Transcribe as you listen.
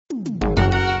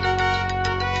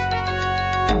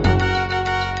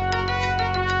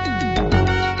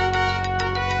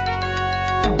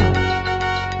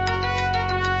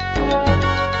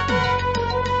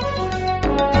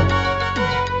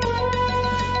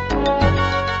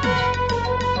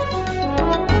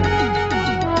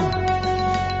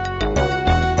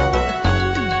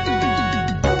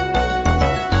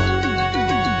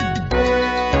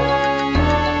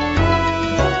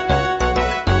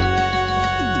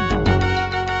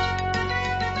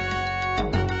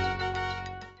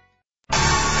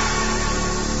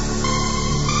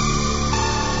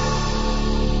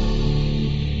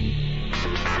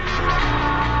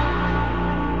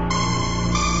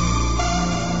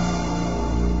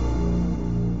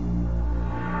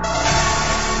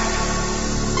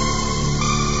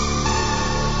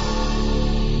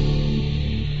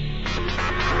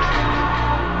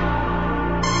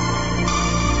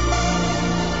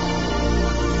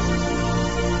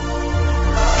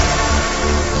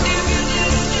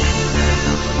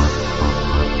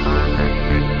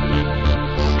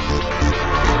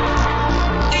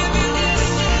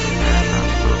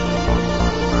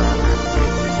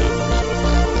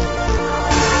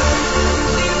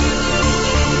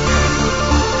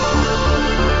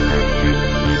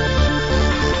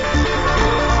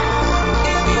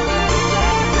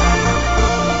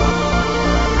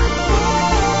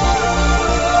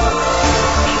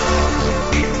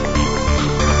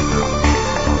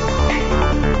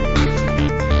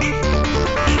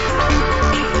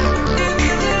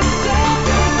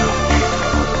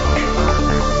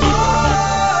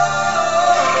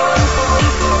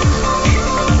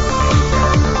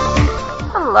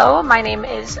Hello, my name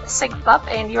is SigFLUP,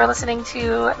 and you are listening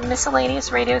to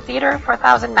Miscellaneous Radio Theater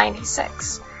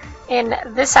 4096. In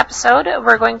this episode,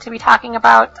 we're going to be talking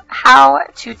about how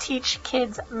to teach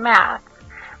kids math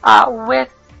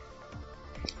with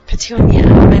Petunia.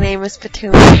 My name is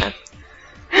Petunia.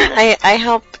 I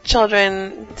help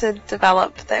children to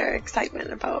develop their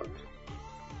excitement about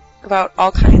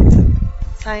all kinds of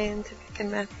scientific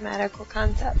and mathematical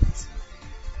concepts.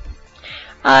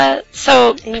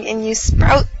 And you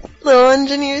sprout little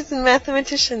engineers and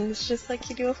mathematicians just like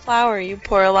you do a flower. You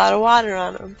pour a lot of water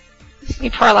on them.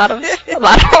 You pour a lot of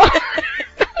water.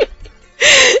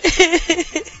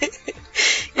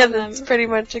 Yeah, that's pretty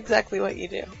much exactly what you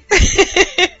do.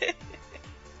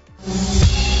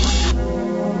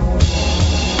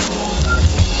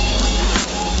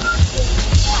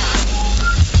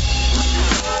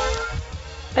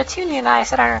 Petunia and I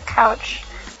sit on our couch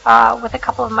with a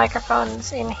couple of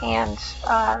microphones in hand,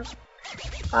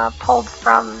 pulled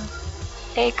from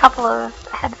a couple of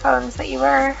headphones that you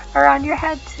wear around your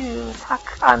head to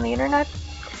talk on the internet.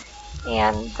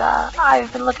 And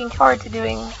I've been looking forward to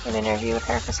doing an interview with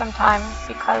her for some time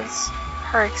because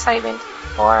her excitement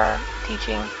for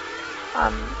teaching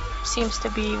seems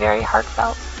to be very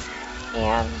heartfelt.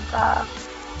 And,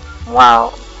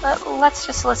 let's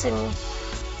just listen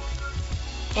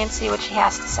and see what she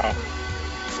has to say.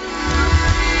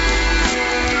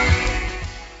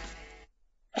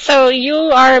 So you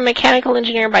are a mechanical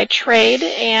engineer by trade,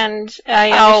 and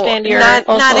I understand you're not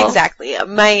exactly.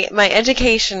 My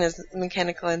education is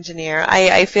mechanical engineer.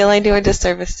 I feel I do a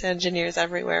disservice to engineers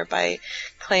everywhere by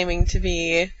claiming to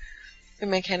be a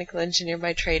mechanical engineer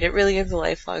by trade. It really is a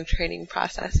lifelong training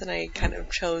process, and I kind of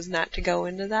chose not to go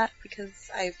into that because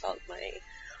I felt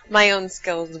my own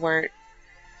skills weren't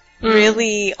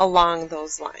really along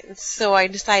those lines. So I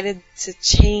decided to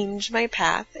change my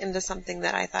path into something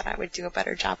that I thought I would do a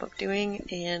better job of doing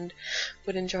and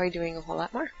would enjoy doing a whole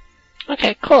lot more.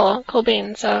 Okay, cool. Cool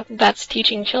beans. So that's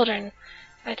teaching children,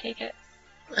 I take it.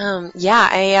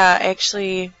 I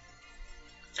actually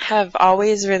have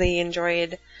always really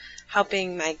enjoyed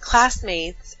helping my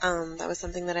classmates. That was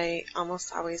something that I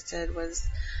almost always did, was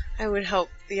I would help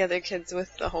the other kids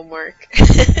with the homework.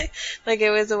 Like,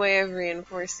 it was a way of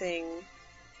reinforcing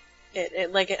it.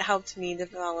 It helped me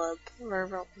develop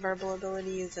verbal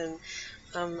abilities, and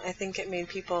I think it made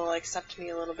people accept me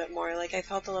a little bit more. Like, I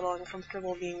felt a little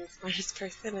uncomfortable being the smartest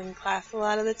person in class a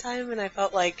lot of the time, and I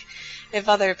felt like if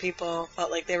other people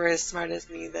felt like they were as smart as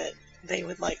me, that they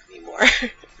would like me more.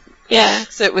 Yeah.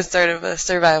 So it was sort of a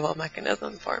survival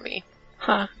mechanism for me.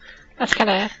 Huh. That's kind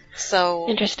of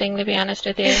interesting, to be honest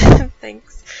with you.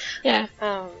 Thanks. Yeah.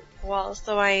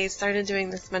 So I started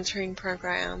doing this mentoring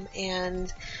program,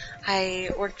 and I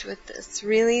worked with this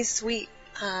really sweet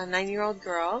 9-year-old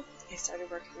girl. I started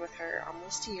working with her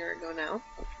almost a year ago now.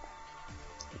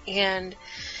 And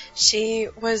she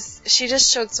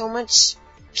just showed so much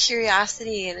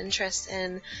curiosity and interest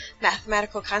in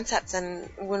mathematical concepts, and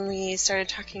when we started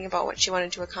talking about what she wanted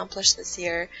to accomplish this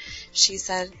year, she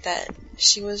said that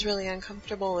she was really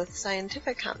uncomfortable with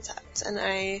scientific concepts, and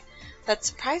that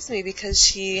surprised me because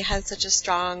she has such a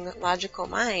strong logical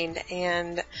mind.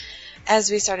 And as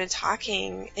we started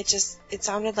talking, it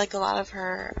sounded like a lot of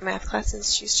her math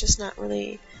classes, she's just not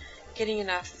really getting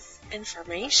enough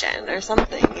information or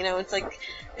something. It's like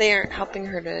they aren't helping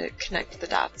her to connect the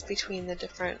dots between the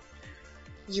different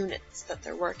units that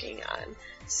they're working on.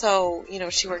 So,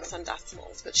 she works on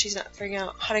decimals, but she's not figuring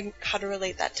out how to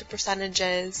relate that to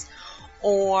percentages,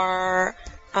 or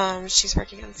she's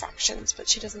working on fractions, but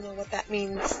she doesn't know what that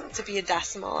means to be a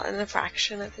decimal and a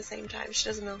fraction at the same time. She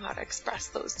doesn't know how to express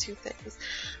those two things.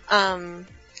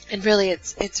 And really,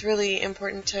 it's really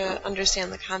important to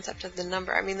understand the concept of the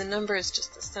number. I mean, the number is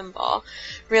just a symbol.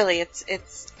 Really, it's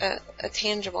a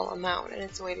tangible amount, and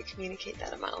it's a way to communicate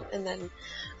that amount. And then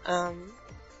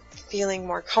feeling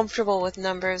more comfortable with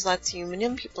numbers lets you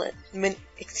manipulate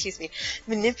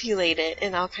it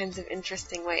in all kinds of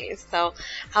interesting ways. So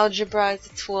algebra is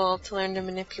a tool to learn to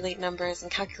manipulate numbers,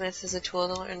 and calculus is a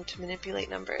tool to learn to manipulate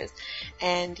numbers.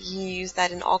 And you use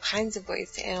that in all kinds of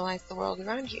ways to analyze the world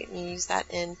around you. And you use that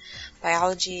in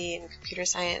biology and computer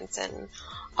science and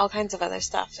all kinds of other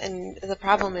stuff. And the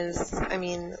problem is,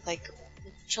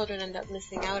 children end up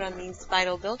missing out on these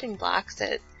vital building blocks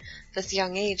at this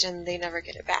young age, and they never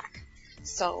get it back.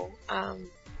 So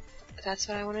that's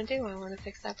what I want to do. I want to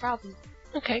fix that problem.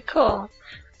 Okay, cool.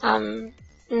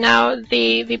 Now,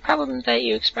 the problem that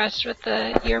you expressed with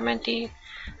your mentee,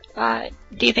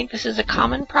 do you think this is a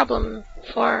common problem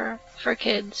for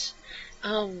kids?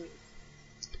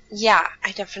 Yeah,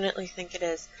 I definitely think it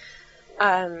is.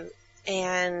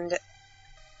 And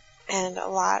And a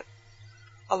lot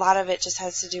of it just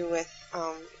has to do with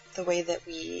the way that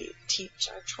we teach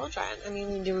our children. I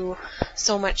mean, we do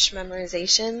so much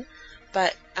memorization,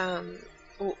 but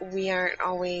we aren't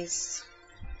always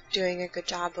doing a good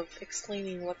job of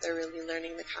explaining what they're really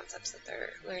learning, the concepts that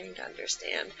they're learning to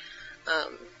understand.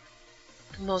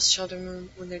 Most children,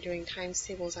 when they're doing times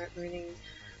tables, aren't learning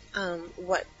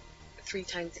what 3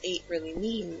 times 8 really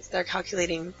means. They're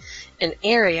calculating an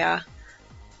area.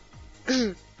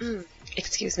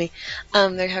 Excuse me.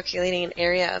 They're calculating an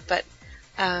area, but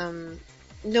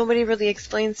nobody really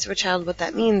explains to a child what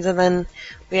that means, and then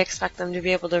we expect them to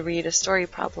be able to read a story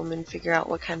problem and figure out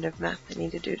what kind of math they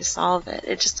need to do to solve it.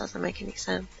 It just doesn't make any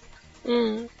sense.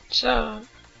 So,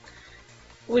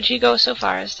 would you go so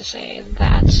far as to say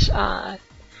that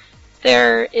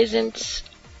there isn't...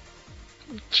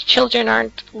 children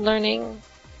aren't learning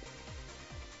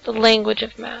the language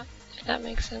of math, if that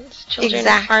makes sense? Children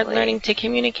aren't learning to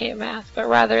communicate math, but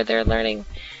rather they're learning...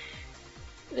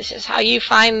 this is how you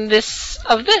find this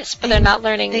of this, but they're not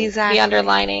learning the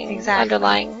underlying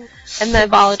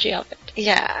symbology of it.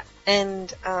 Yeah, and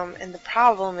the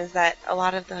problem is that a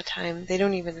lot of the time they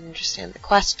don't even understand the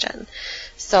question.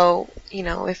 So,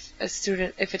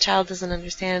 if a child doesn't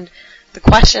understand the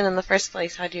question in the first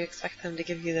place, how do you expect them to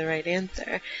give you the right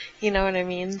answer? You know what I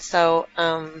mean? So,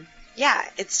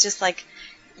 it's just like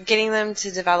getting them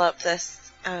to develop this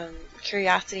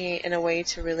curiosity in a way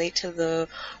to relate to the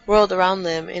world around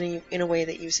them in a way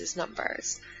that uses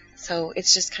numbers. So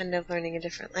it's just kind of learning a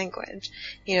different language.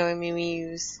 We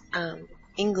use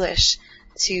English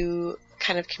to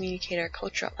kind of communicate our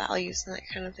cultural values and that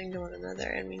kind of thing to one another,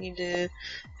 and we need to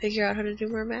figure out how to do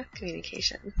more math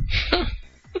communication.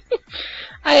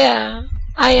 I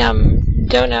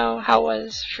don't know how it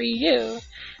was for you,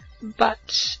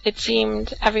 but it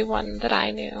seemed everyone that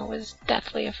I knew was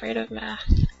deathly afraid of math.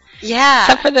 Yeah.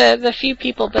 Except for the few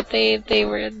people, but they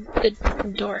were the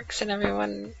dorks, and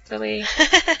everyone really,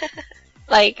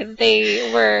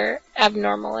 they were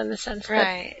abnormal in the sense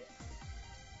that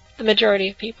the majority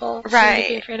of people seemed to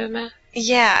be afraid of math.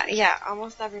 Yeah,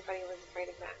 almost everybody was afraid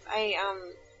of math.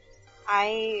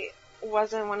 I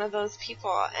wasn't one of those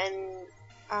people, and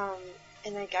I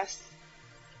guess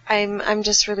I'm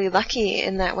just really lucky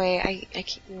in that way. I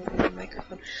keep moving the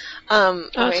microphone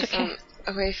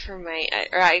away from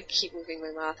I keep moving my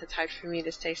mouth. It's hard for me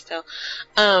to stay still.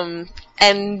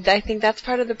 And I think that's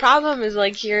part of the problem is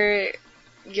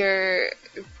you're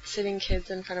sitting kids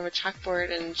in front of a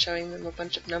chalkboard and showing them a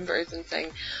bunch of numbers and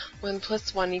saying 1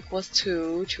 + 1 =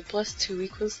 2, 2 + 2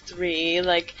 = 3.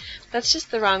 That's just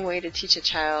the wrong way to teach a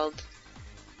child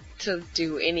to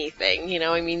do anything, you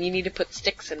need to put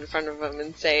sticks in front of them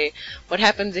and say, what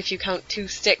happens if you count 2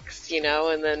 sticks,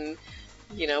 and then,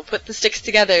 put the sticks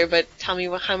together, but tell me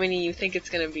how many you think it's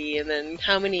going to be, and then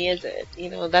how many is it?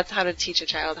 That's how to teach a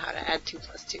child how to add 2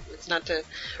 + 2. It's not to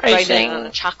write it on a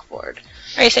chalkboard.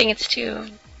 Are you saying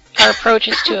our approach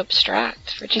is too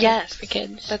abstract for kids? Yes, for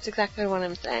kids? That's exactly what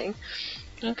I'm saying.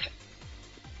 Okay.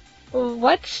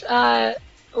 Why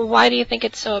do you think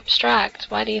it's so abstract?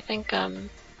 Why do you think,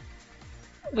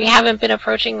 we haven't been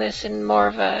approaching this in more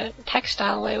of a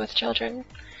textile way with children?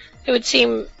 It would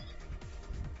seem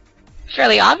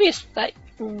fairly obvious that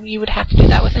you would have to do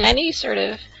that with any sort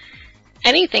of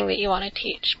anything that you want to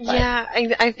teach. But yeah,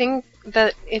 I think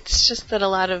that it's just that a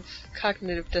lot of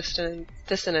cognitive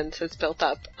dissonance has built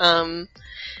up. Were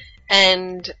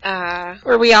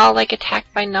we all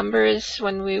attacked by numbers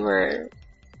when we were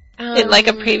in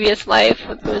a previous life?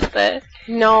 Was the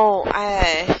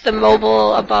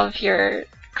mobile above your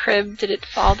crib, did it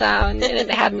fall down and it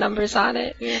had numbers on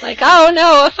it? And you're like, oh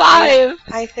no, a 5!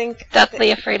 I think...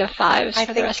 Deathly afraid of 5s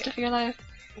for the rest of your life.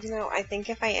 I think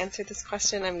if I answer this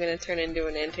question, I'm going to turn into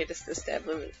an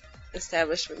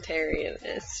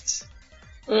establishmentarianist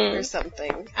or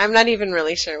something. I'm not even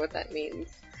really sure what that means.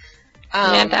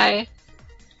 And I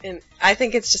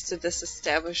think it's just a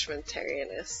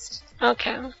disestablishmentarianist.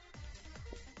 Okay.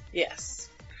 Yes.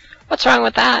 What's wrong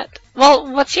with that? Well,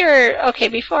 what's your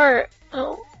answer?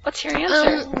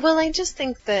 Well, I just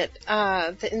think that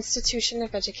the institution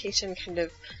of education kind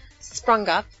of sprung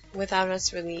up without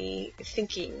us really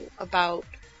thinking about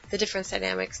the different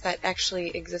dynamics that actually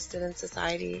existed in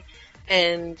society,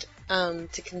 and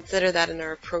to consider that in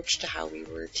our approach to how we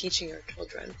were teaching our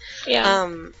children. Yeah.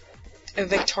 A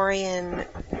Victorian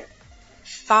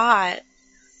thought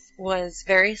was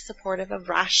very supportive of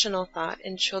rational thought,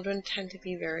 and children tend to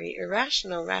be very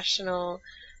irrational. Rational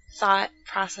thought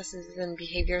processes and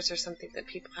behaviors are something that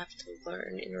people have to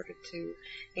learn in order to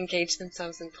engage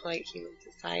themselves in polite human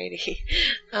society.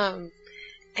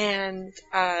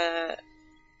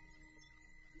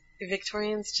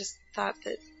 Victorians just thought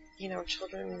that,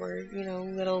 children were,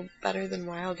 little better than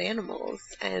wild animals,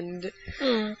 and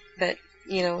that,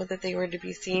 that they were to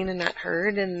be seen and not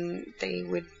heard, and they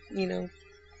would,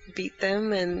 beat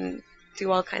them and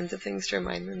do all kinds of things to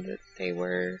remind them that they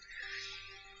were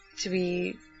to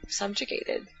be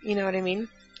subjugated. You know what I mean?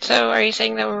 So are you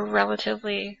saying that we're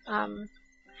relatively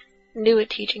new at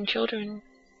teaching children?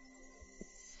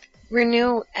 We're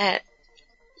new at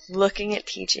looking at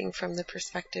teaching from the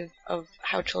perspective of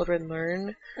how children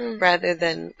learn rather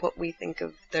than what we think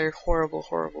of their horrible,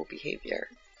 horrible behavior.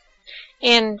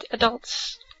 And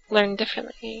adults learn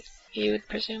differently, you would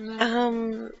presume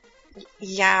that?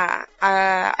 Yeah.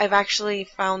 I've actually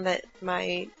found that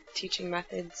my teaching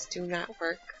methods do not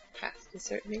work past a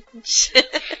certain age.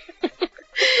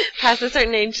 Past a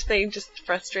certain age, they just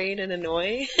frustrate and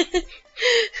annoy,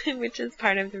 which is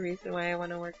part of the reason why I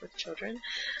want to work with children.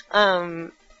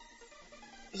 I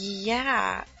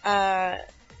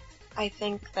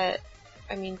think that,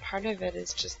 part of it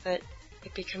is just that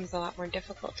it becomes a lot more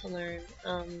difficult to learn.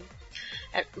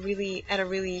 At a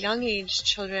really young age,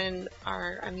 children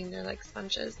are, they're like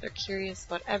sponges. They're curious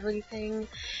about everything,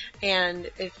 and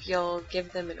if you'll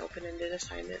give them an open-ended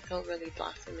assignment, they'll really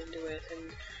blossom into it and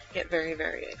get very,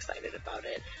 very excited about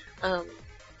it.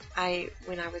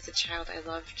 When I was a child, I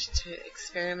loved to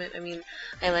experiment.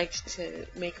 I liked to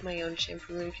make my own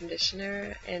shampoo and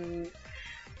conditioner and,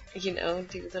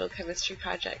 do little chemistry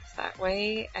projects that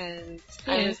way. And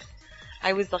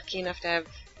I was lucky enough to have,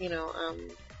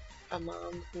 a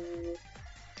mom who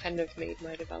kind of made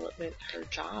my development her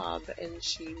job, and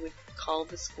she would call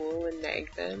the school and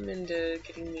nag them into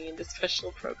getting me into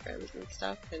special programs and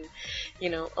stuff. And,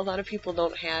 a lot of people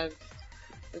don't have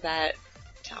that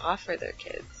to offer their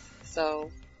kids. So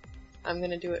I'm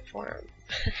going to do it for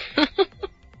them.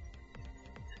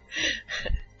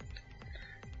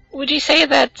 Would you say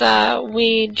that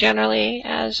we generally,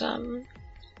 as a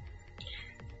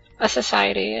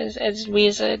society, as we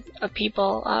as a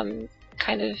people,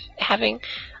 kind of having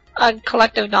a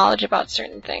collective knowledge about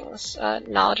certain things,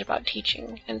 knowledge about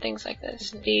teaching and things like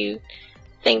this, do you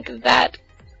think that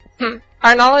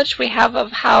our knowledge we have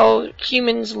of how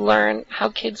humans learn, how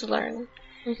kids learn,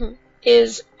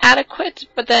 is adequate,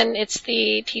 but then it's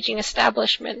the teaching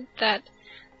establishment that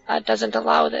doesn't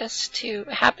allow this to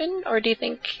happen? Or do you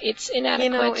think it's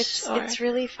inadequate? It's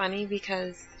really funny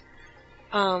because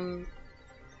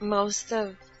most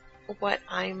of what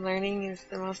I'm learning is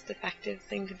the most effective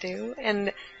thing to do,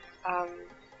 and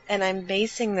I'm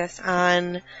basing this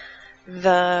on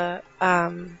the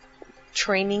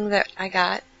training that I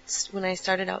got when I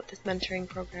started out this mentoring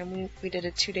program. We did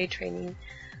a 2-day training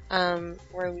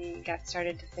where we got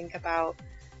started to think about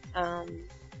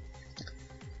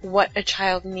what a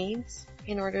child needs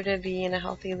in order to be in a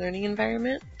healthy learning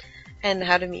environment and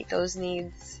how to meet those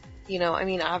needs.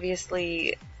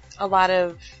 Obviously a lot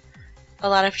of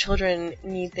children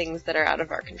need things that are out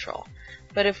of our control.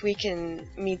 But if we can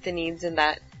meet the needs in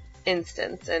that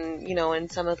instance, and,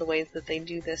 and some of the ways that they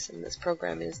do this in this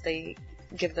program is they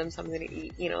give them something to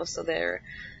eat, so they're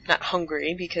not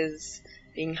hungry, because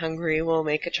being hungry will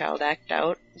make a child act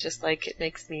out, just like it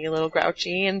makes me a little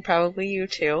grouchy, and probably you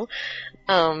too.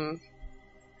 And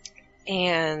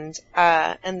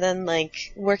then,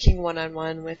 like, working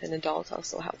one-on-one with an adult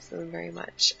also helps them very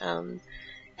much.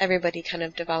 Everybody kind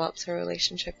of develops a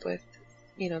relationship with,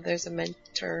 there's a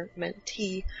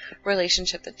mentor-mentee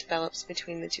relationship that develops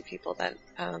between the two people that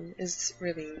is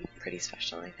really pretty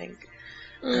special, I think.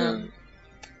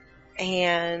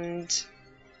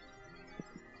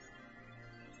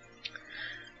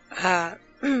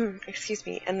 Excuse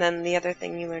me. And then the other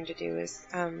thing you learn to do is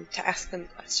to ask them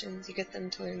questions. You get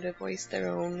them to learn to voice their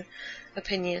own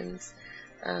opinions,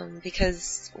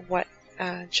 because what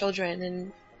children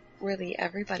and really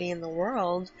everybody in the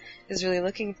world is really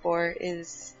looking for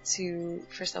is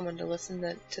for someone to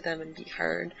listen to them and be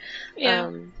heard.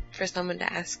 For someone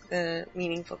to ask the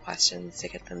meaningful questions, to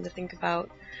get them to think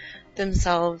about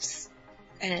themselves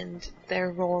and their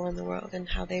role in the world and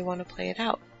how they want to play it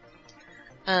out.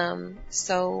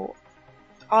 So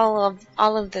all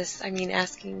of this,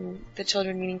 asking the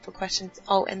children meaningful questions.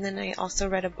 Oh, and then I also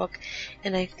read a book,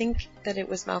 and I think that it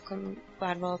was Malcolm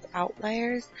Gladwell's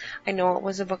Outliers. I know it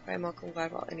was a book by Malcolm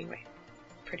Gladwell anyway.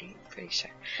 Pretty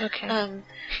sure. Okay.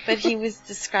 But he was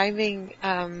describing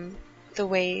the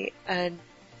way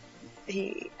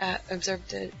he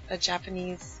observed a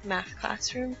Japanese math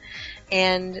classroom,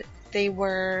 and they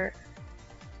were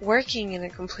working in a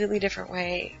completely different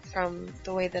way from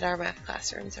the way that our math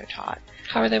classrooms are taught.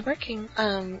 How are they working?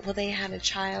 Well, they had a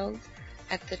child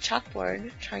at the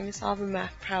chalkboard trying to solve a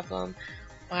math problem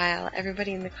while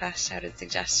everybody in the class shouted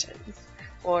suggestions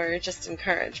or just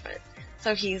encouragement.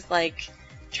 So he's like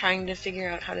trying to figure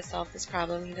out how to solve this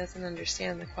problem. He doesn't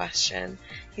understand the question.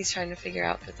 He's trying to figure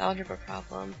out this algebra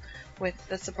problem with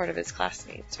the support of his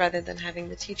classmates rather than having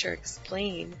the teacher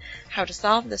explain how to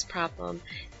solve this problem.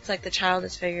 It's like the child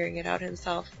is figuring it out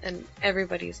himself and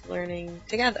everybody's learning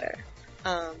together.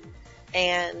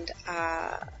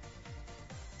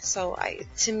 So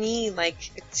to me,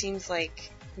 like, it seems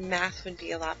like math would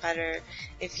be a lot better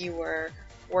if you were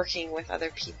working with other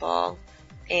people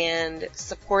and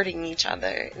supporting each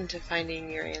other into finding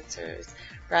your answers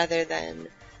rather than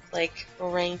like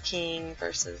ranking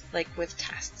versus like with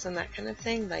tests and that kind of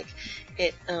thing. Like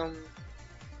it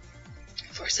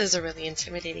forces a really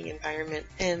intimidating environment,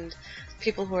 and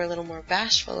people who are a little more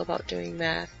bashful about doing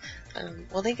math,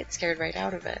 well, they get scared right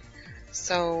out of it.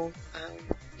 So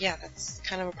yeah, that's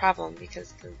kind of a problem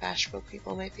because the bashful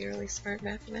people might be really smart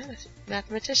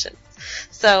mathematicians.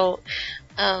 So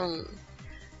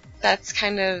that's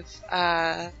kind of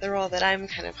the role that I'm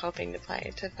kind of hoping to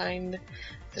play, to find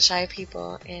the shy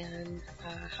people and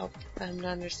help them to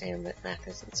understand that math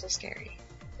isn't so scary.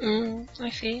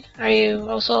 I see. Are you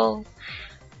also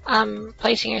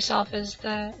placing yourself as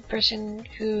the person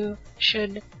who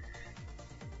should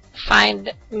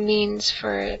find means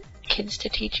for kids to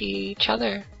teach each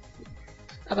other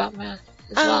about math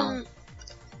as well?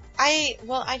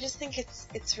 I just think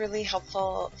it's really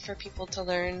helpful for people to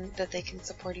learn that they can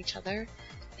support each other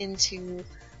into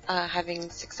having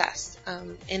success.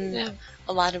 In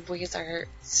a lot of ways, our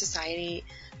society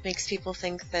makes people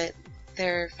think that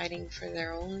they're fighting for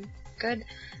their own good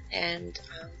and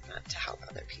not to help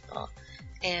other people.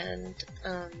 And,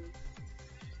 I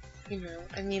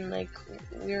mean, like,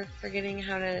 we're forgetting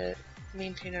how to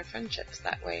maintain our friendships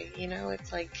that way.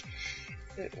 It's like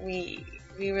we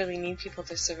really need people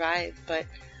to survive, but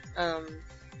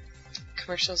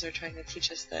commercials are trying to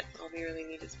teach us that all we really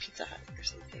need is Pizza Hut or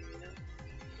something,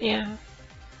 Yeah.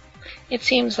 It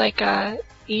seems like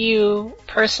you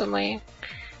personally,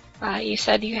 you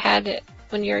said you had,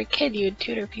 when you were a kid, you would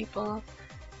tutor people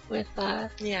with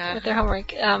their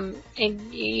homework. And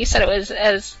you said it was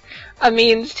as a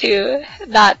means to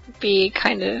not be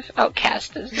kind of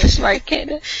outcast as the smart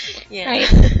kid. Yeah.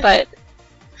 Right? But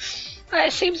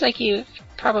it seems like you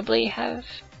probably have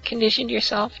conditioned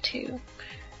yourself to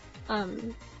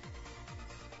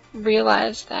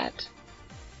realize that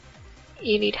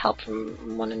you need help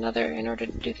from one another in order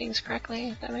to do things correctly,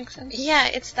 if that makes sense. Yeah,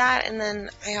 it's that, and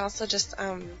then I also just,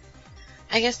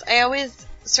 I guess I always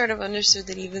sort of understood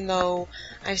that even though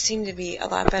I seemed to be a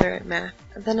lot better at math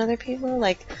than other people,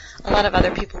 like, a lot of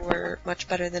other people were much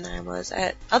better than I was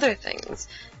at other things,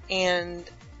 and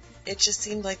it just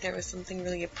seemed like there was something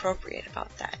really appropriate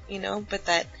about that, but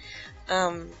that,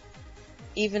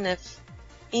 even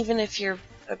if you're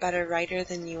a better writer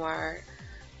than you are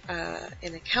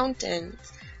an accountant,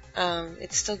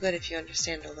 it's still good if you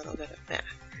understand a little bit of math.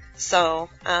 So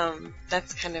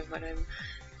that's kind of what I'm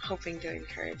hoping to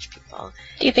encourage people.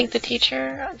 Do you think the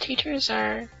teachers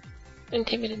are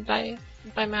intimidated by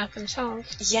math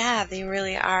themselves? Yeah, they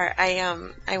really are.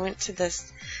 I went to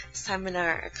this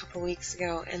seminar a couple weeks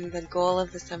ago, and the goal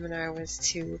of the seminar was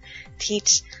to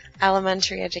teach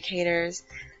elementary educators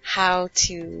how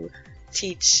to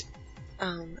teach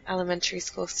elementary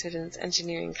school students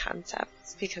engineering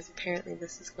concepts, because apparently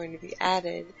this is going to be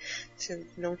added to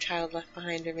No Child Left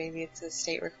Behind, or maybe it's a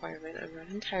state requirement, I'm not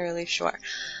entirely sure.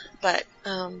 But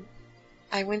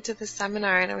I went to the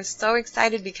seminar and I was so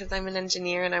excited because I'm an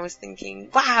engineer, and I was thinking,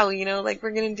 wow, like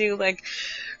we're going to do like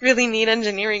really neat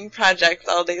engineering projects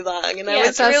all day long, and I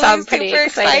was really super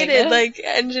excited, like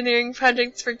engineering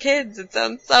projects for kids. It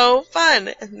sounds so fun.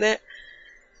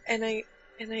 And I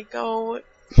go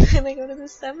to the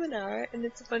seminar, and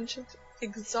it's a bunch of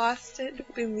exhausted,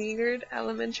 beleaguered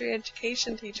elementary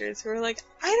education teachers who are like,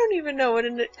 I don't even know what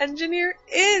an engineer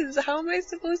is. How am I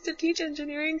supposed to teach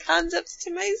engineering concepts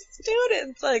to my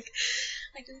students? Like,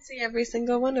 I can see every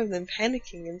single one of them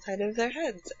panicking inside of their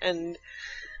heads, and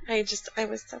I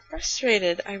was so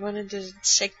frustrated. I wanted to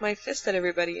shake my fist at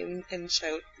everybody and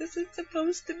shout, this is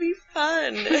supposed to be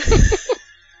fun.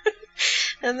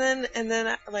 And then,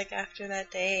 like, after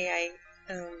that day, I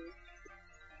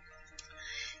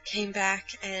came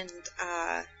back and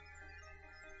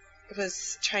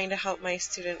was trying to help my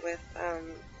student with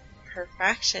her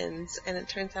fractions, and it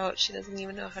turns out she doesn't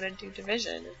even know how to do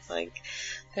division. It's like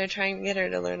they're trying to get her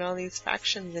to learn all these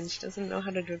fractions, and she doesn't know how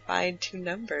to divide two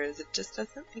numbers. It just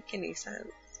doesn't make any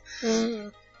sense.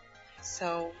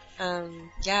 So,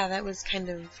 yeah, that was kind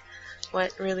of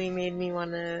what really made me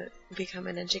want to become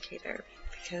an educator,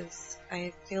 because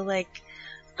I feel like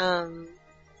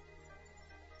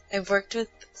I've worked with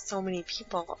so many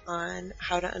people on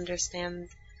how to understand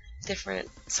different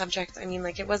subjects. I mean,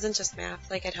 like, it wasn't just math.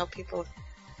 Like, I'd help people with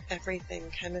everything,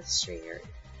 chemistry or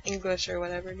English or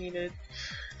whatever needed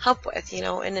help with, you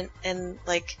know. And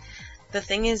like, the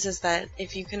thing is that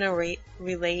if you can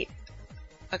relate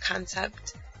a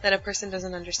concept that a person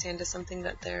doesn't understand to something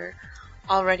that they're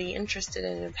already interested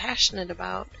in and passionate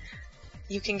about,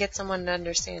 you can get someone to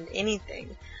understand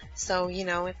anything. So, you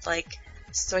know, it's like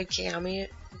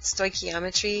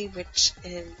stoichiometry, which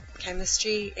in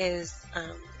chemistry is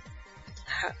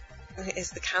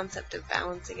the concept of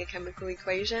balancing a chemical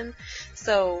equation.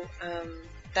 So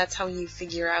that's how you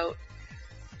figure out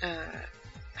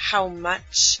how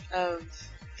much of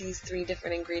these 3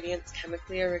 different ingredients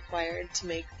chemically are required to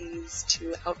make these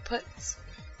 2 outputs.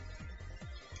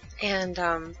 And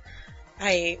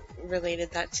I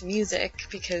related that to music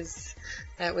because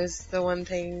that was the one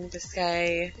thing this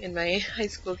guy in my high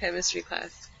school chemistry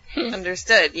class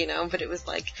understood, you know, but it was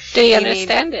like... Do you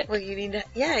understand it? Well, you need to...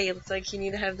 Yeah, it's like you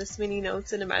need to have this many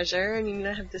notes in a measure, and you need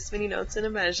to have this many notes in a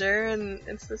measure, and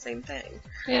it's the same thing.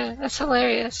 Yeah, that's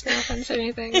hilarious. No offense or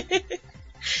anything.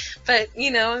 But,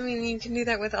 you know, I mean, you can do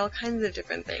that with all kinds of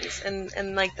different things.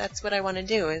 And like, that's what I want to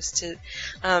do is to,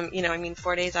 you know, I mean,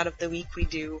 4 days out of the week we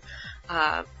do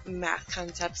math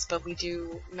concepts, but we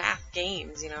do math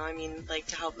games, you know. I mean, like,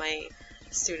 to help my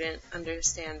student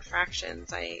understand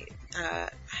fractions, I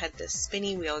had this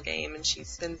spinny wheel game, and she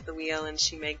spins the wheel and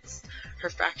she makes her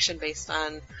fraction based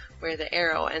on where the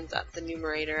arrow ends up. The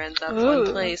numerator ends up one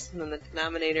place, and then the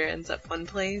denominator ends up one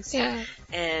place. Yeah.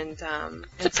 And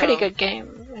it's a pretty good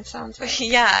game, it sounds like.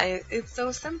 Yeah, it's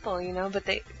so simple, you know, but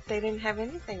they didn't have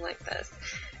anything like this.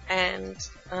 And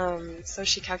so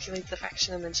she calculates the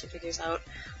fraction, and then she figures out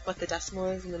what the decimal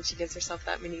is, and then she gives herself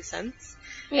that many cents.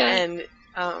 Yeah. And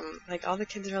like, all the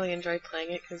kids really enjoy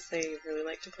playing it because they really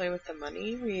like to play with the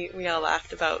money. We all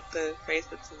laughed about the phrase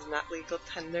that says "not legal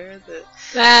tender."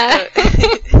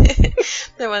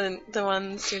 The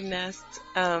one student asked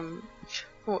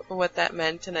what that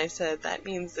meant, and I said that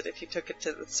means that if you took it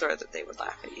to the store, that they would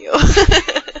laugh at you.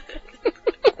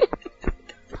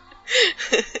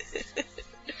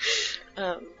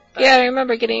 Yeah, I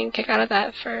remember getting a kick out of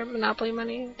that for Monopoly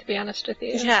money, to be honest with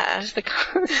you. Yeah. Just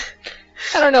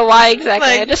I don't know why exactly.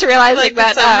 I just realized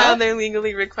that somehow they're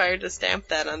legally required to stamp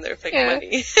that on their fake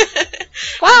money.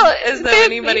 Well, as though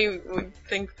anybody would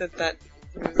think that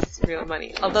was real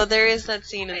money. Although there is that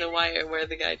scene in The Wire where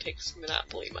the guy takes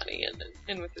Monopoly money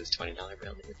and with his $20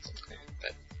 bill he gets some credit.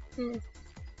 But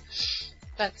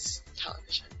that's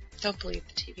television. Don't believe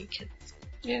the TV, kids.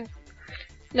 Yeah.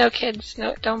 No, kids.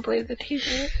 No, don't believe the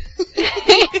TV.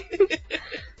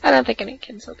 I don't think any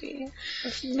kids will be.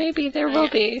 Maybe there will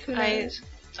be. Who knows?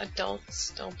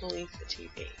 Adults don't believe the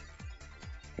TV.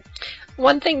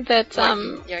 One thing that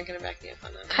you aren't gonna back me up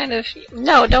on that. Kind of.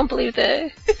 No, don't believe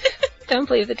the. Don't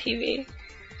believe the TV.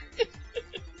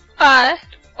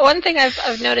 One thing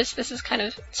I've noticed. This is kind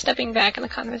of stepping back in the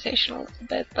conversation a little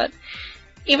bit, but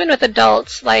even with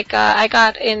adults, like I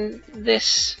got in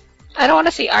this. I don't want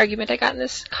to say argument. I got in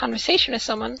this conversation with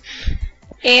someone.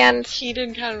 And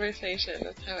heated conversation.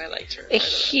 That's how I like to refer to it. A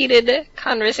heated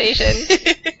conversation.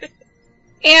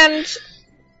 And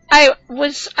I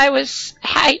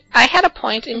had a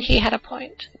point and he had a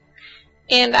point.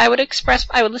 And I would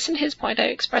listen to his point, I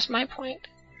would express my point.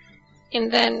 And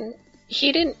then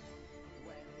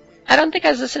I don't think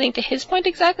I was listening to his point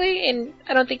exactly, and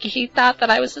I don't think he thought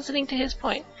that I was listening to his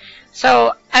point.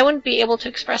 So I wouldn't be able to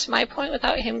express my point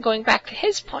without him going back to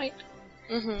his point.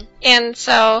 Mm-hmm. And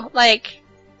so, like,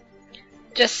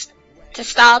 just to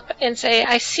stop and say,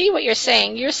 I see what you're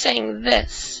saying. You're saying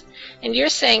this, and you're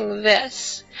saying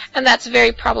this. And that's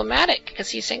very problematic, because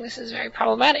he's saying this is very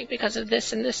problematic because of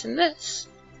this and this and this.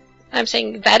 I'm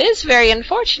saying that is very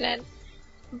unfortunate,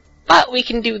 but we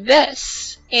can do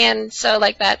this. And so,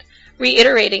 like, that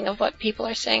reiterating of what people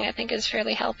are saying, I think, is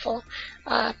fairly helpful.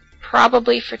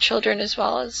 Probably for children as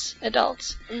well as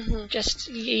adults. Mm-hmm. Just,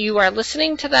 you are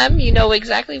listening to them, you know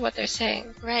exactly what they're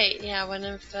saying. Right, yeah,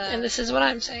 and this is what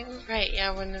I'm saying. Right,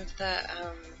 yeah, one of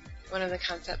the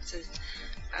concepts is,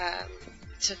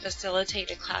 to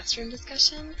facilitate a classroom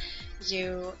discussion,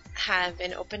 you have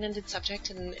an open-ended subject,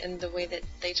 and the way that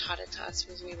they taught it to us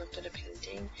was we looked at a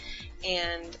painting,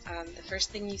 and the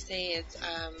first thing you say is,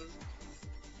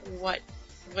 what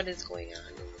is going on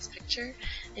in this picture.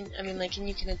 And I mean, like, and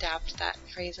you can adapt that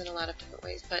phrase in a lot of different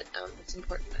ways, but it's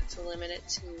important not to limit it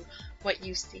to what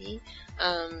you see.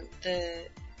 The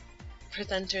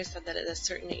presenter said that at a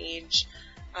certain age,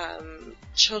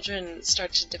 children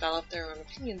start to develop their own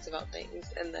opinions about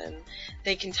things, and then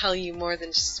they can tell you more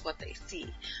than just what they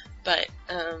see. But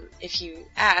if you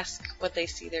ask what they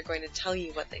see, they're going to tell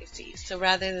you what they see. So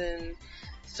rather than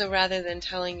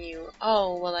telling you,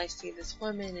 oh, well, I see this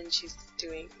woman and she's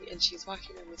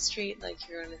walking down the street, like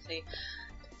you're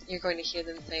going to hear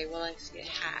them say, well, I see a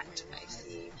hat, I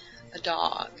see a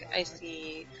dog, I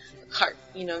see a cart.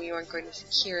 You aren't going to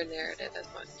hear a narrative as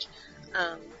much.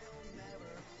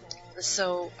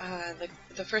 So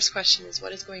the first question is,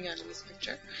 what is going on in this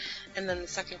picture? And then the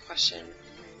second question,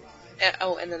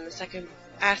 and then the second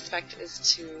aspect is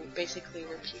to basically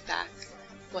repeat back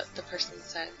what the person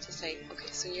said, to say,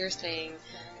 okay, so you're saying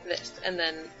this, and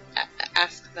then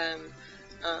ask them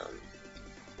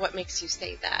what makes you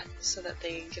say that, so that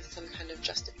they give some kind of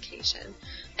justification.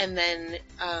 And then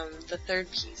the third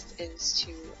piece is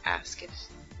to ask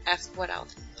what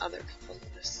else other people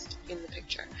noticed in the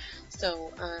picture.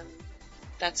 So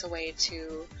that's a way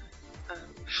to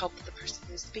help the person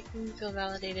who's speaking feel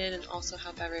validated, and also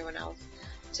help everyone else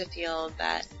to feel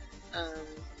that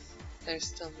there's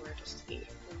still more to see in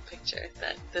the picture,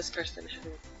 that this person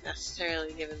hasn't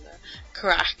necessarily given the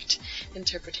correct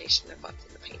interpretation of what's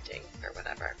in the painting or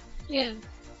whatever. Yeah.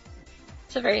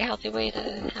 It's a very healthy way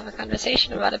to have a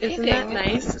conversation about a painting. Isn't that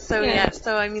nice? So yeah,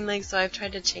 so I've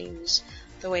tried to change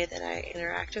the way that I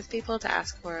interact with people to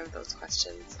ask more of those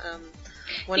questions.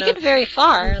 You get very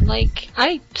far. Like,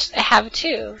 I have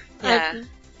too. Yeah.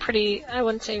 I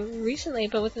wouldn't say recently,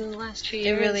 but within the last 2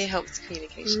 years. It really helps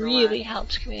communication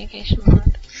helps communication a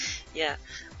lot. Yeah.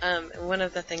 One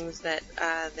of the things that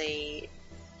they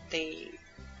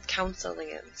counsel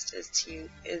against is to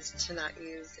not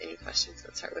use any questions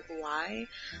that start with why,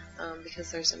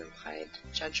 because there's an implied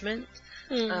judgment.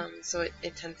 So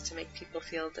it tends to make people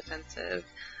feel defensive.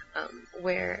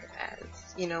 Whereas,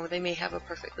 they may have a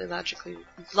perfectly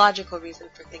logical reason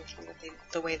for thinking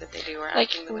the way that they do, or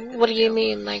acting the way that they do. What do you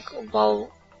mean? Like,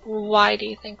 well, why do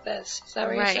you think this? Is that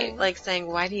what you're saying? Like saying,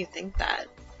 why do you think that?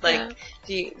 Like,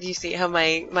 do you see how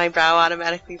my brow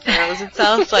automatically furrows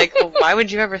itself? Like, well, why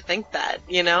would you ever think that?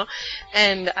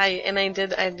 And I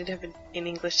did have an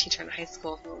English teacher in high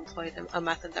school who employed a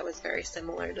method that was very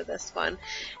similar to this one,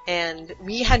 and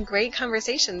we had great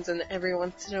conversations. And every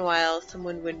once in a while,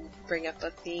 someone would bring up a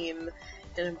theme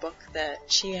in a book that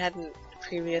she hadn't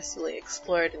previously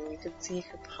explored, and you could see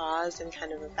her pause and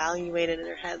kind of evaluate it in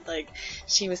her head, like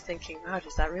she was thinking, wow,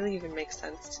 does that really even make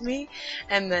sense to me?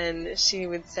 And then she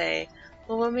would say,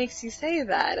 well, what makes you say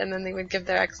that? And then they would give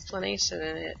their explanation,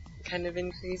 and it kind of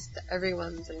increased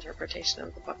everyone's interpretation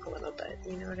of the book a little bit.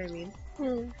 You know what I mean?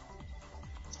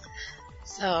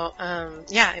 So,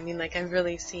 I've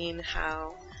really seen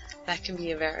how that can be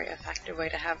a very effective way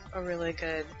to have a really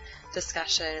good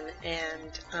discussion,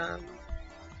 and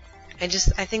I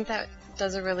think that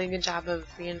does a really good job of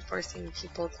reinforcing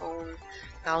people's own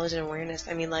knowledge and awareness.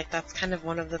 That's kind of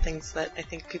one of the things that I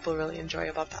think people really enjoy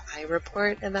about the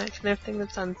iReport and that kind of thing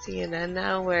that's on CNN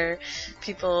now, where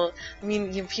people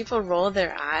roll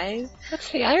their eyes. What's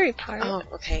the iReport? Oh,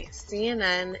 okay.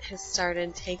 CNN has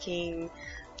started taking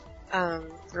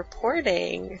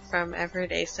reporting from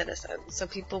everyday citizens. So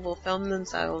people will film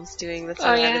themselves doing this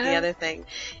or that or the other thing.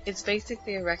 It's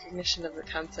basically a recognition of the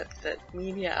concept that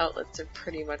media outlets are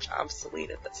pretty much obsolete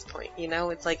at this point.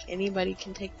 It's like anybody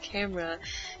can take a camera,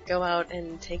 go out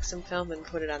and take some film and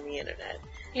put it on the internet.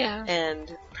 Yeah.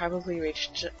 And probably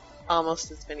reach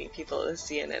almost as many people as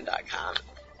CNN.com.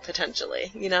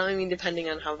 Potentially, depending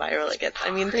on how viral it gets.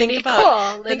 Think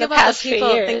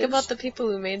about the people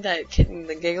who made that kitten,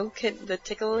 the giggle kitten, the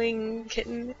tickling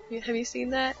kitten. Have you seen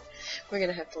that? We're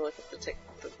gonna have to look at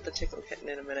the tickle kitten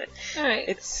in a minute. All right.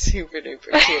 It's super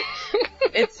duper cute.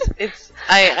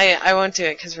 I won't do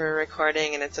it because we're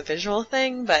recording and it's a visual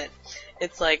thing, but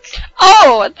it's like.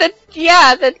 Oh, they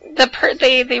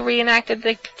reenacted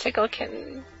the tickle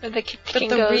kitten, or the kitten.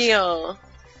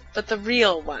 But the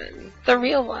real one. The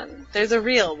real one. There's a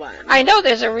real one. I know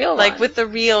there's a real one. Like with the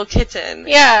real kitten.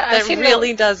 Yeah, I've seen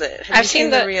really does it. Have you seen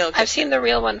the real kitten? I've seen the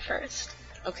real one first.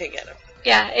 Okay, get him.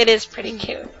 Yeah, it is pretty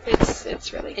cute.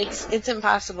 It's really cute. It's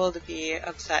impossible to be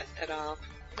upset at all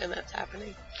when that's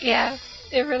happening. Yeah,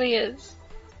 it really is.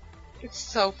 It's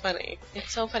so funny.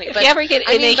 If you ever get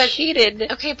in a heated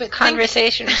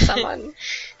conversation with someone,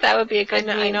 that would be a good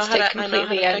means to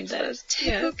completely end this.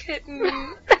 Tickle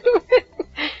kitten.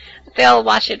 They'll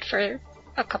watch it for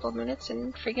a couple minutes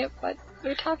and forget what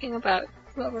we're talking about.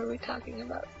 What were we talking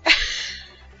about?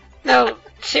 No,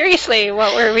 seriously,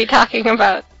 what were we talking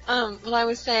about? Well, I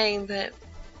was saying that,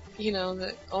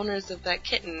 the owners of that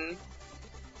kitten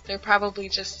they're probably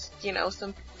just,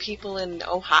 some people in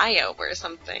Ohio or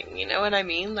something. You know what I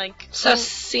mean? Like, so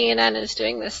CNN is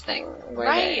doing this thing where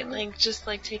right, just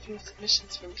taking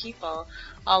submissions from people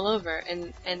all over,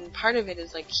 and part of it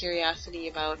is curiosity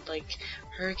about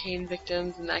hurricane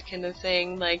victims and that kind of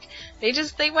thing.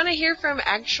 They want to hear from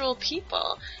actual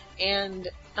people, and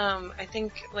I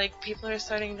think people are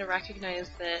starting to recognize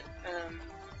that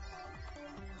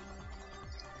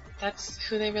that's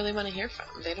who they really want to hear from.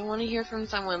 They don't want to hear from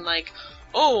someone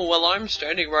oh, well, I'm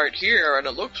standing right here and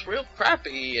it looks real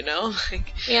crappy,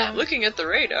 Yeah. Looking at the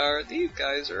radar, these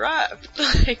guys are up.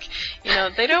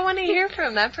 They don't want to hear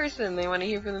from that person. They want to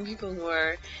hear from the people who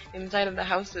are inside of the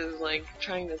houses,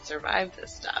 trying to survive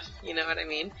this stuff. You know what I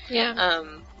mean? Yeah.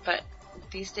 But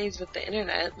these days with the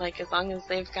internet, as long as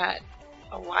they've got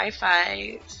a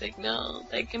Wi-Fi signal,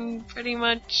 they can pretty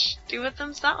much do it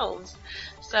themselves.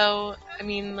 So,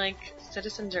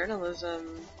 citizen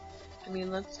journalism,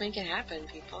 let's make it happen,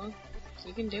 people.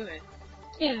 You can do it.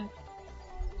 Yeah.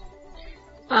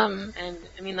 And,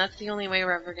 that's the only way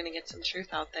we're ever going to get some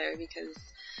truth out there, because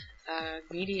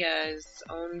media is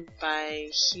owned by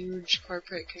huge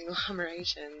corporate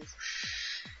conglomerations.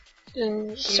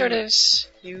 And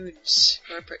huge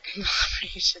corporate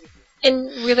conglomerations. In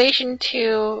relation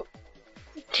to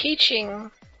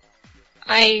teaching,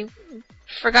 I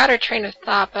forgot our train of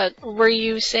thought, but were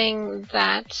you saying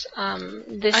that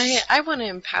this... I want to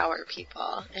empower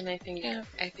people, and I think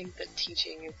that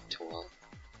teaching is a tool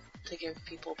to give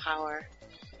people power.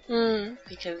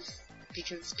 Because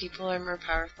people are more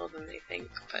powerful than they think,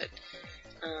 but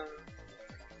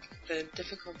the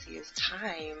difficulty is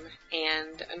time,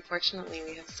 and unfortunately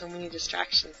we have so many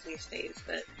distractions these days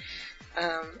that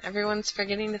everyone's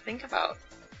forgetting to think about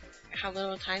how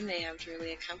little time they have to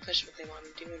really accomplish what they want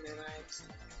to do in their lives.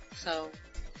 So,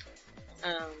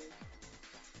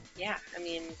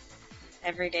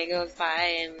 every day goes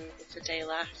by and it's a day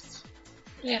less.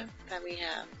 Yeah. That we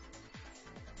have.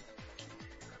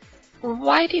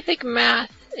 Why do you think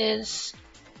math is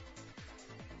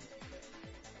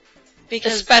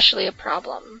especially a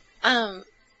problem?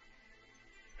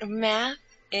 Math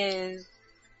is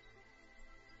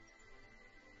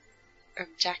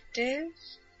objective,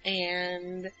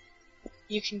 and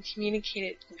you can communicate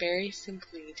it very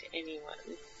simply to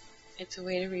anyone. It's a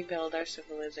way to rebuild our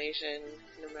civilization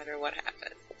no matter what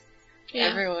happens. Yeah.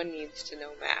 Everyone needs to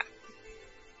know math.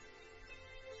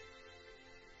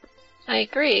 I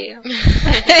agree.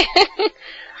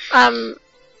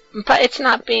 But it's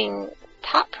not being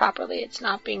taught properly. It's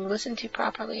not being listened to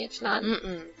properly. It's not...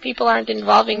 People aren't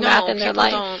involving math in their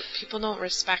life. People don't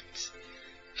respect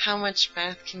how much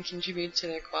math can contribute to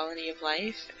their quality of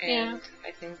life, and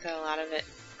I think that a lot of it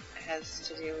has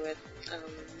to do with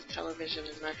television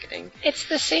and marketing. It's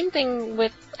the same thing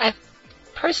with... I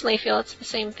personally feel it's the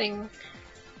same thing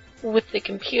with the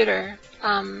computer.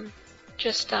 For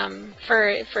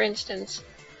instance,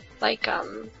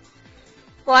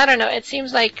 well, I don't know, it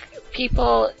seems like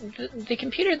people, the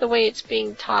computer, the way it's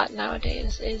being taught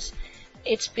nowadays is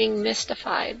it's being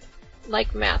mystified,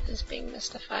 like math is being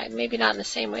mystified. Maybe not in the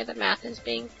same way that math is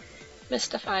being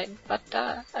mystified, but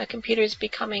a computer is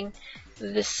becoming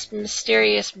this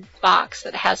mysterious box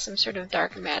that has some sort of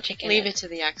dark magic in it. Leave it to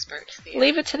the experts.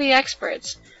 Leave it to the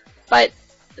experts. But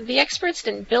the experts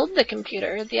didn't build the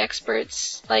computer. The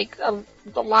experts, a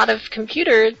lot of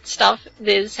computer stuff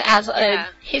has a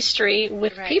history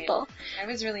with people. I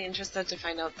was really interested to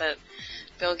find out that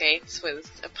Bill Gates was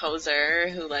a poser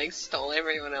who, stole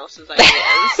everyone else's ideas.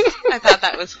 I thought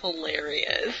that was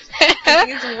hilarious.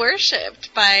 He's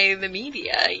worshipped by the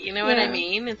media, you know what I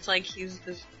mean? It's like he's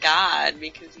this god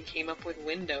because he came up with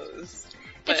Windows.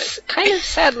 But it's kind of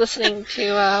sad listening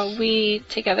to, we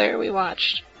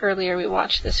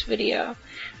watched this video,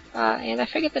 and I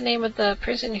forget the name of the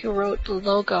person who wrote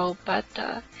Logo, but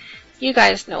you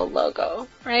guys know Logo,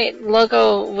 right?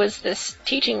 Logo was this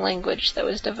teaching language that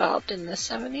was developed in the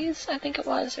 70s, I think it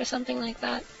was, or something like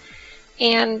that.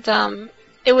 And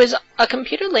it was a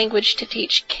computer language to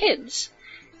teach kids.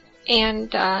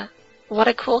 And what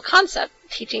a cool concept,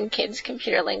 teaching kids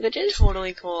computer languages.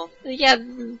 Totally cool. Yeah,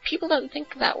 people don't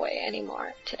think that way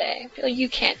anymore today. I feel like you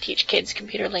can't teach kids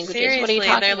computer languages. Seriously, what are you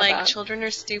talking they're about? children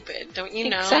are stupid. Don't you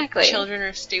know? Exactly. Children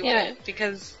are stupid. Yeah.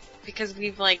 Because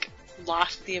we've,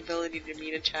 lost the ability to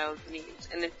meet a child's needs.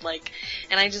 And it's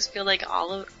and I just feel like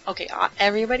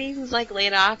everybody who's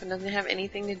laid off and doesn't have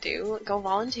anything to do, go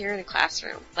volunteer in a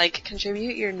classroom.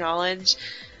 Contribute your knowledge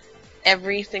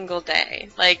every single day.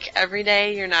 Every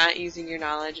day you're not using your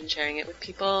knowledge and sharing it with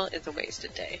people is a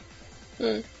wasted day.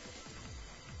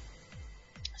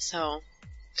 So,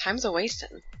 time's a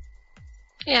wasting.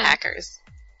 Yeah. Hackers.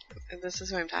 This is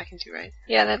who I'm talking to, right?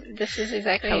 Yeah, this is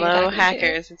exactly who Hello, you're talking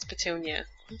hackers. It's Petunia.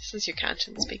 This is your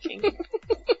conscience speaking.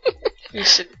 You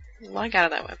should log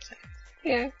out of that website.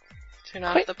 Yeah. Turn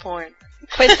off the porn.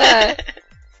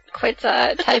 Quit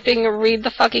typing "read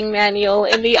the fucking manual"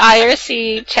 in the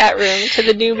IRC chat room to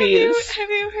the newbies.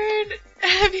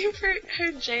 Have you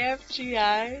heard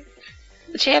JFGI?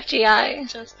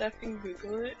 JFGI? Just effing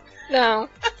Google it. No,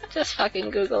 just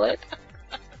fucking Google it.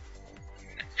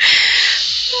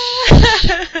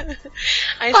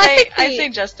 I say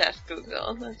just F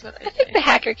Google. That's what I say. I think the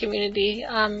hacker community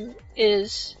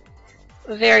is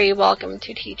very welcome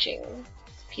to teaching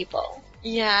people.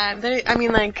 Yeah,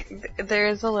 there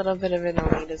is a little bit of an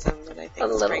elitism that I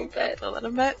think springs up a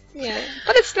little bit. Yeah,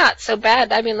 but it's not so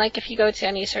bad. I mean, like, if you go to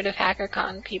any sort of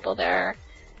HackerCon, people there are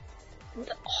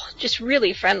just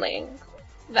really friendly.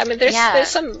 I mean, there's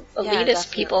some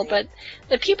elitist people, but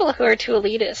the people who are too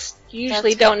elitist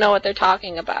usually don't know what they're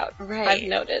talking about. Right. I've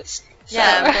noticed. So.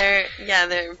 Yeah,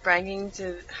 they're bragging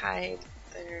to hide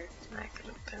their lack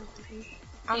of ability.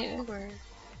 Awkward.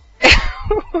 Yeah.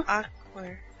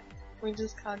 Awkward. We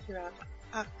just called you out.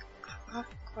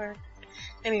 Awkward.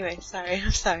 Anyway, I'm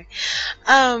sorry.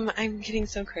 I'm getting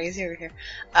so crazy over here.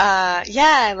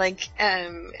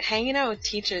 Hanging out with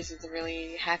teachers is a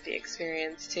really happy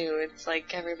experience too. It's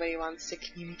like everybody wants to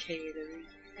communicate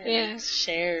and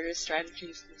share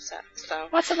strategies and stuff. So.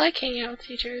 What's it like hanging out with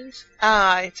teachers?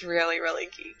 It's really, really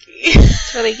geeky.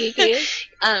 It's really geeky?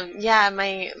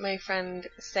 My friend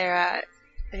Sarah,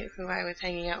 who I was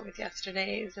hanging out with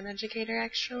yesterday, is an educator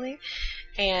actually,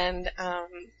 and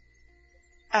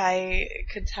I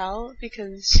could tell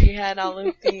because she had all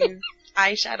of these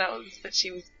eyeshadows that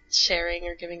she was sharing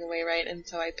or giving away, right? And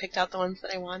so I picked out the ones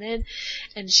that I wanted,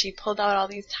 and she pulled out all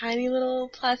these tiny little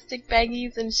plastic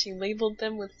baggies and she labeled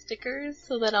them with stickers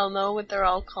so that I'll know what they're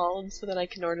all called so that I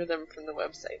can order them from the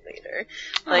website later.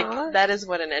 Like, that is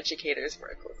what an educator's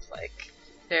work looks like.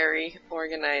 Very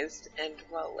organized and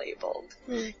well labeled.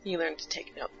 You learn to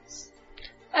take notes.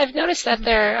 I've noticed that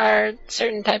there are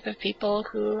certain type of people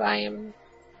who I am,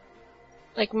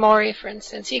 like Maury, for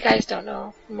instance. You guys don't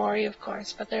know Maury, of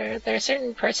course, but there are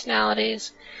certain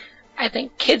personalities I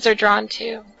think kids are drawn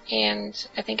to, and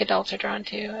I think adults are drawn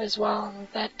to as well.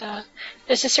 That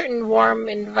there's a certain warm,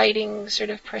 inviting sort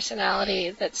of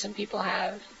personality that some people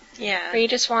have. Yeah. Where you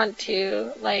just want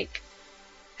to, like,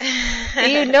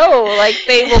 they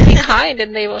will be kind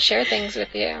and they will share things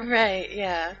with you. Right,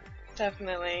 yeah.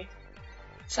 Definitely.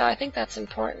 So I think that's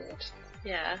important.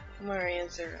 Yeah, Maury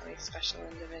is a really special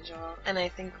individual, and I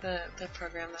think the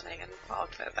program that I got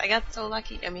involved with, I got so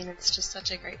lucky. I mean, it's just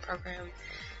such a great program,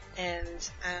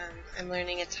 and I'm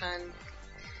learning a ton,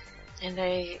 and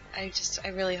I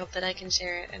really hope that I can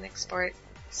share it and export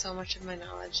so much of my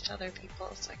knowledge to other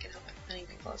people so I can help as many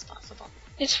people as possible.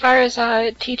 As far as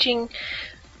teaching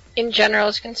in general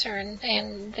is concerned,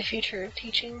 and the future of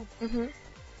teaching,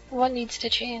 what needs to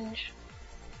change?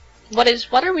 What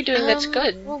are we doing that's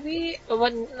good? Well, but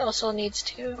what also needs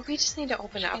to? We just need to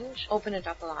open it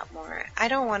up a lot more. I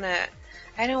don't want to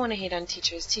hate on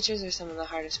teachers. Teachers are some of the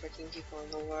hardest working people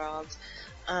in the world.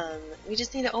 We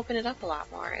just need to open it up a lot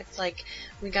more. It's like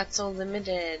we got so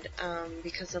limited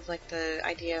because of like the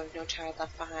idea of No Child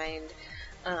Left Behind.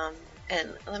 And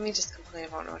let me just complain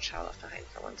about No Child Left Behind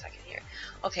for 1 second here.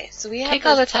 Okay, so we have take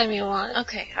all the time you want.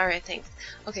 Okay, all right, thanks.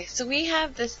 Okay, so we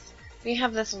have this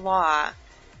law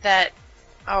that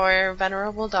our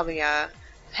venerable W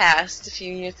passed a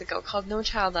few years ago called No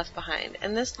Child Left Behind,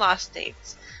 and this law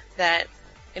states that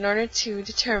in order to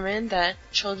determine that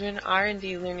children are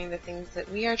indeed learning the things that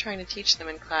we are trying to teach them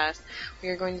in class, we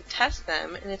are going to test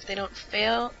them, and if they do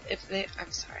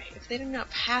not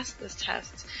pass this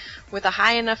test with a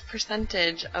high enough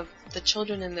percentage of the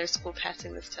children in their school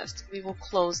passing this test, we will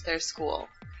close their school.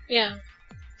 Yeah.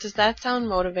 Does that sound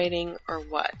motivating or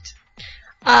what?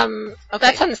 Okay.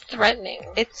 That sounds threatening.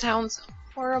 It sounds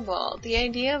horrible. The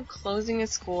idea of closing a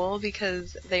school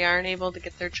because they aren't able to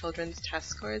get their children's test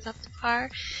scores up to par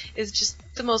is just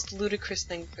the most ludicrous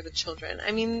thing for the children.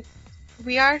 I mean,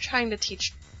 we are trying to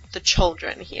teach the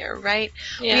children here, right?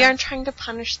 Yeah. We aren't trying to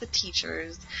punish the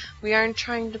teachers. We aren't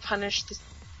trying to punish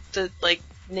the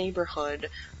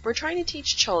neighborhood. We're trying to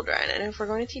teach children, and if we're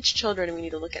going to teach children, we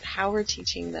need to look at how we're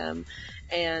teaching them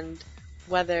and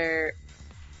whether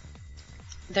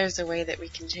there's a way that we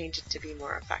can change it to be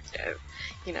more effective.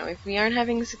 You know, if we aren't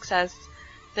having success,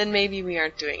 then maybe we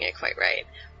aren't doing it quite right.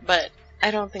 But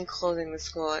I don't think closing the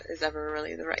school is ever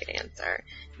really the right answer.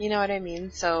 You know what I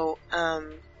mean? So,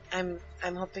 I'm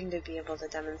hoping to be able to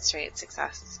demonstrate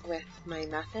success with my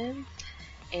methods,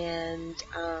 and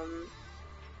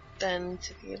then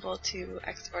to be able to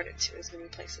export it to as many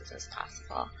places as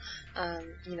possible.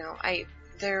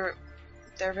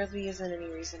 There really isn't any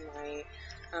reason why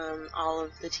all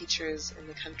of the teachers in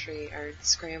the country are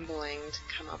scrambling to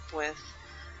come up with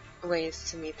ways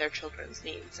to meet their children's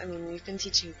needs. I mean, we've been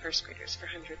teaching first graders for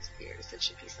hundreds of years. It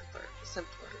should be simpler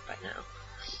by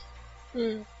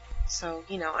now. So,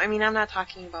 I'm not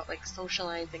talking about, like,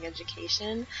 socializing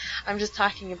education. I'm just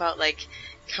talking about, like,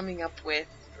 coming up with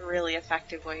really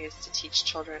effective ways to teach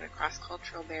children across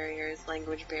cultural barriers,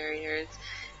 language barriers,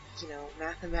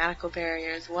 mathematical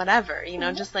barriers, whatever.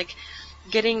 Just, like,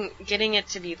 getting it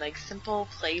to be, like, simple,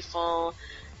 playful,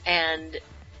 and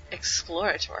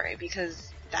exploratory, because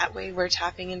that way we're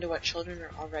tapping into what children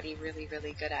are already really,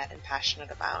 really good at and passionate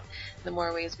about. The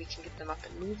more ways we can get them up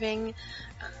and moving,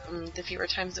 the fewer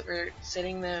times that we're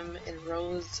sitting them in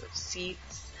rows of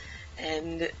seats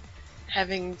and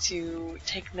having to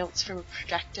take notes from a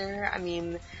projector. I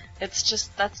mean,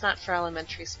 that's not for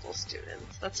elementary school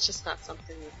students. That's just not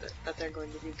something that they're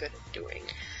going to be good at doing.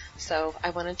 So I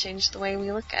want to change the way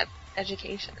we look at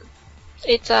education.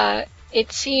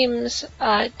 It seems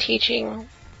teaching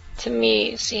to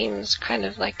me seems kind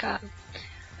of like I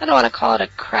don't want to call it a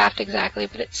craft exactly,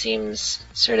 but it seems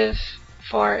sort of,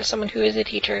 for someone who is a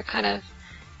teacher, kind of,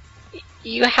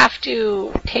 you have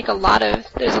to take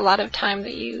there's a lot of time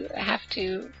that you have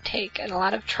to take and a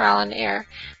lot of trial and error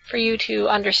for you to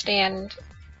understand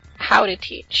how to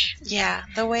teach. Yeah,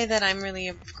 the way that I'm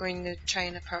really going to try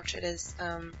and approach it is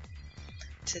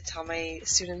to tell my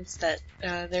students that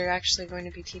they're actually going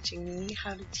to be teaching me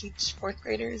how to teach fourth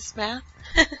graders math.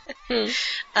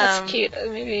 That's cute.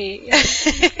 Maybe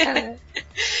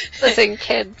listen,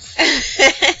 kids.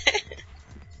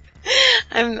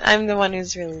 I'm the one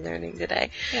who's really learning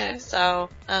today. Yeah. So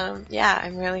I'm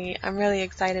really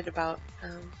excited about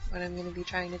what I'm going to be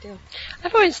trying to do.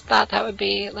 I've always thought that would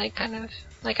be like kind of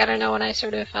like, I don't know, when I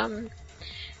sort of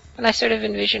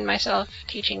envision myself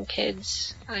teaching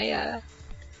kids, I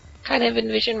kind of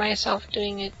envision myself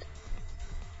doing it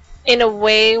in a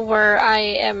way where I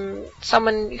am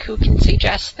someone who can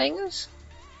suggest things,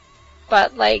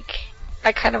 but like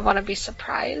I kind of want to be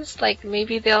surprised. Like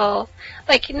maybe they'll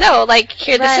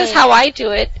here, this is how I do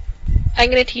it.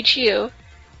 I'm going to teach you.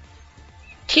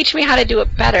 Teach me how to do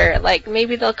it better. Like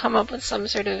maybe they'll come up with some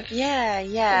sort of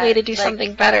way to do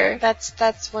something better.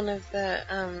 That's one of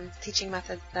the teaching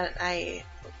methods that I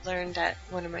learned at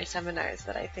one of my seminars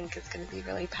that I think is going to be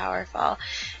really powerful.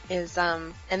 Is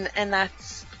and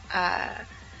that's I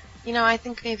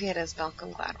think maybe it is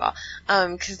Malcolm Gladwell,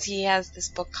 because he has this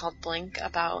book called Blink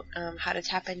about how to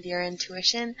tap into your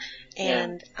intuition,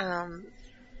 and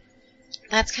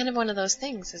that's kind of one of those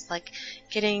things. Is like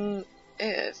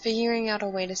figuring out a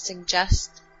way to suggest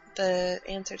the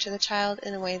answer to the child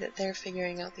in a way that they're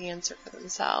figuring out the answer for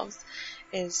themselves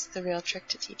is the real trick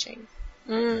to teaching.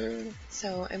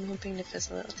 So I'm hoping to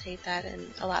facilitate that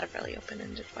in a lot of really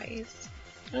open-ended ways.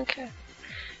 Okay.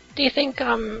 Do you think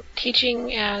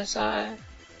teaching as a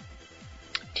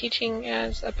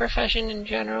profession in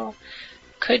general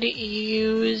could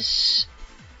use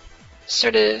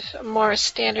sort of a more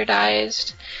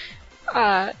standardized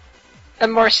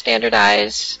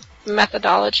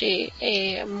methodology,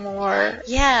 a more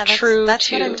true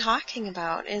that's what I'm talking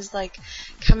about, is like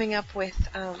coming up with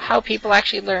how people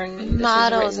actually learn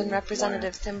models and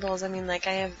representative symbols. I mean, like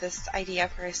I have this idea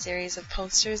for a series of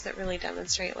posters that really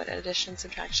demonstrate what addition,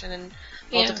 subtraction, and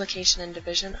multiplication and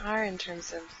division are in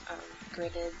terms of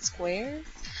gridded squares,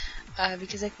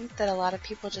 because I think that a lot of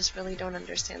people just really don't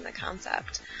understand the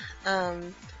concept.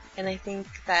 And I think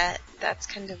that that's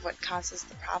kind of what causes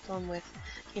the problem with,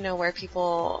 where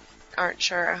people aren't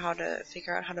sure how to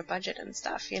figure out how to budget and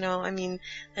stuff, I mean,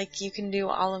 like, you can do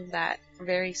all of that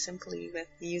very simply with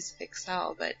the use of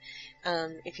Excel, but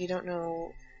if you don't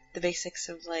know the basics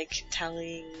of, like,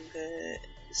 telling the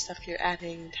stuff you're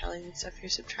adding, telling the stuff you're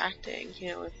subtracting,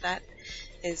 if that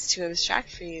is too abstract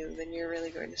for you, then you're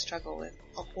really going to struggle with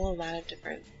a whole lot of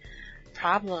different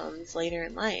problems later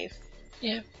in life.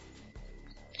 Yeah.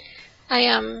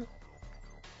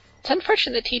 It's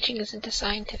unfortunate that teaching isn't a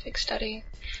scientific study.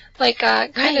 Like,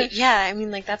 kind of. Yeah, I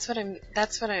mean, like, it's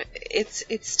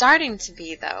starting to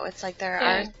be, though. It's like there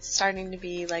are starting to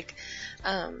be, like,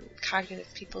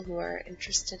 cognitive people who are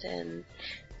interested in,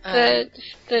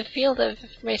 the field of,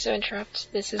 may so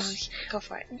interrupt, this is go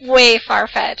for it. Way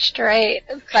far-fetched, right?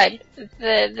 But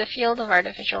the field of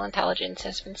artificial intelligence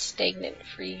has been stagnant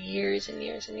for years and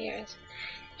years and years.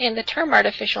 And the term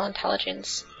artificial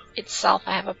intelligence itself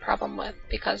I have a problem with,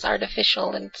 because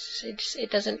artificial, and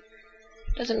it doesn't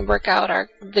work out.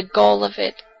 The goal of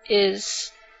it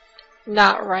is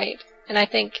not right. And I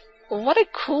think what a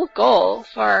cool goal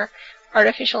for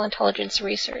artificial intelligence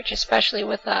research, especially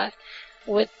with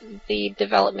the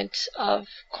development of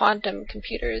quantum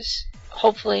computers,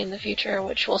 hopefully in the future,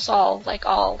 which will solve like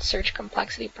all search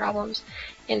complexity problems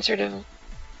and sort of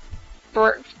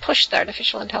push the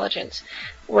artificial intelligence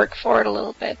work forward a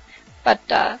little bit. But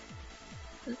I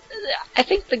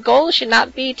think the goal should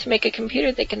not be to make a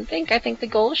computer that can think. I think the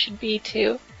goal should be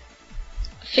to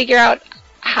figure out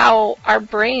how our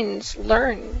brains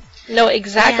learn, know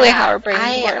exactly how our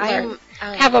brains learn,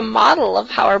 have a model of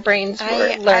how our brains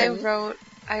learn.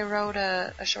 I wrote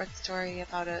a short story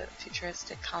about a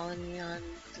futuristic colony on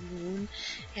the moon,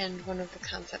 and one of the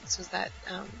concepts was that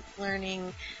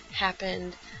learning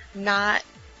happened not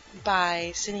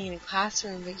by sitting in a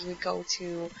classroom, but you would go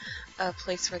to a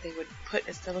place where they would put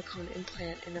a silicone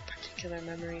implant in a particular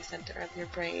memory center of your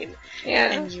brain,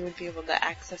 and you would be able to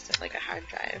access it like a hard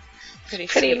drive. Pretty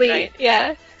sweet, right?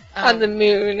 Yeah. On the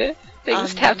moon.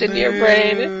 Things tapped into your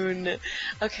brain.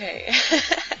 Okay.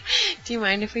 Do you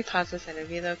mind if we pause this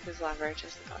interview, though, because Leverage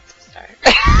is about to start?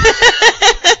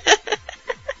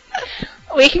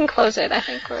 We can close it. I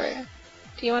think we're...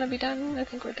 Do you want to be done? I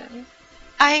think we're done.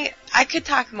 I could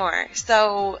talk more,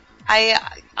 so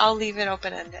I'll leave it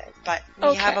open-ended, but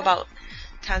we have about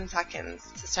 10 seconds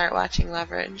to start watching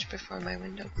Leverage before my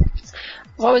window closes.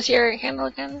 What was your handle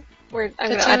again? I'm going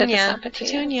to edit this out.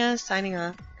 Petunia, signing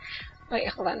off. Wait,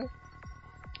 hold on. All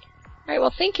right,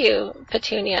 well, thank you,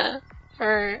 Petunia,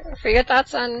 for your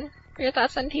thoughts on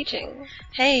teaching.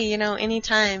 Hey,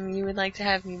 anytime you would like to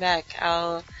have me back,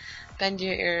 I'll bend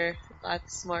your ear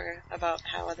lots more about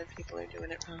how other people are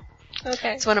doing it wrong.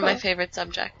 Okay. It's one of my favorite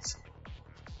subjects.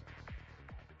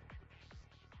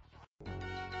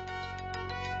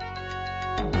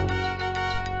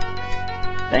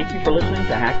 Thank you for listening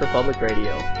to Hacker Public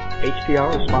Radio.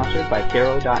 HPR is sponsored by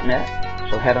Caro.net,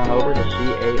 so head on over to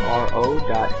caro.net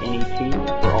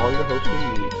for all your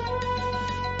hosting needs.